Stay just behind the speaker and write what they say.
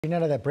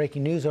Out of that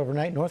breaking news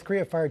overnight, North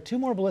Korea fired 2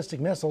 more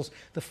ballistic missiles,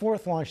 the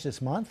 4th launched this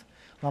month.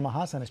 Lama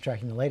Hassan is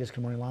tracking the latest.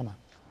 Good morning, Lama.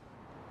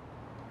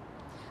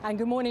 And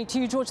good morning to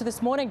you, George.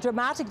 This morning,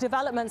 dramatic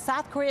development.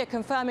 South Korea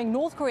confirming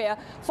North Korea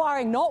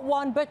firing not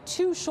 1 but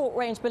 2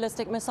 short-range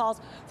ballistic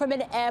missiles from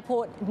an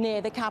airport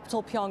near the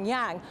capital,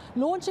 Pyongyang,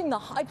 launching the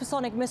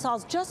hypersonic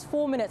missiles just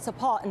 4 minutes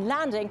apart and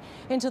landing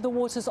into the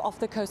waters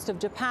off the coast of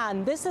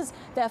Japan. This is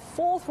their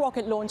 4th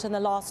rocket launch in the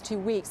last 2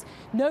 weeks.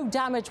 No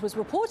damage was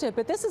reported,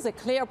 but this is a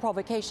clear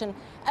provocation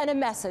and a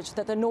message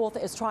that the North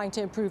is trying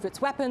to improve its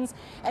weapons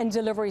and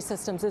delivery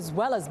systems, as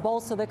well as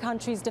bolster the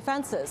country's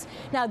defenses.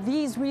 Now,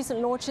 these recent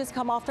launches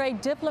come after a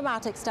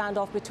diplomatic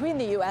standoff between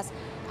the U.S.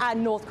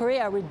 and North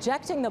Korea,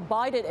 rejecting the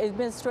Biden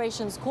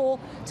administration's call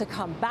to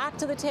come back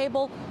to the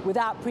table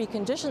without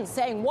preconditions,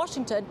 saying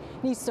Washington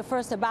needs to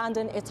first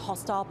abandon its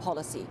hostile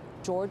policy.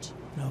 George?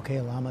 Okay,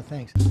 Lama,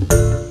 thanks.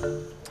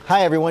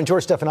 Hi, everyone.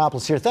 George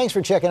Stephanopoulos here. Thanks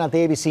for checking out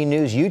the ABC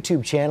News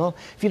YouTube channel.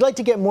 If you'd like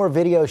to get more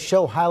videos,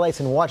 show highlights,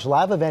 and watch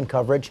live event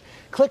coverage,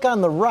 click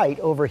on the right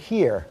over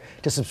here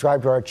to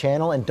subscribe to our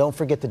channel. And don't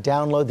forget to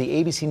download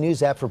the ABC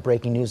News app for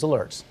breaking news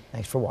alerts.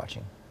 Thanks for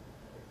watching.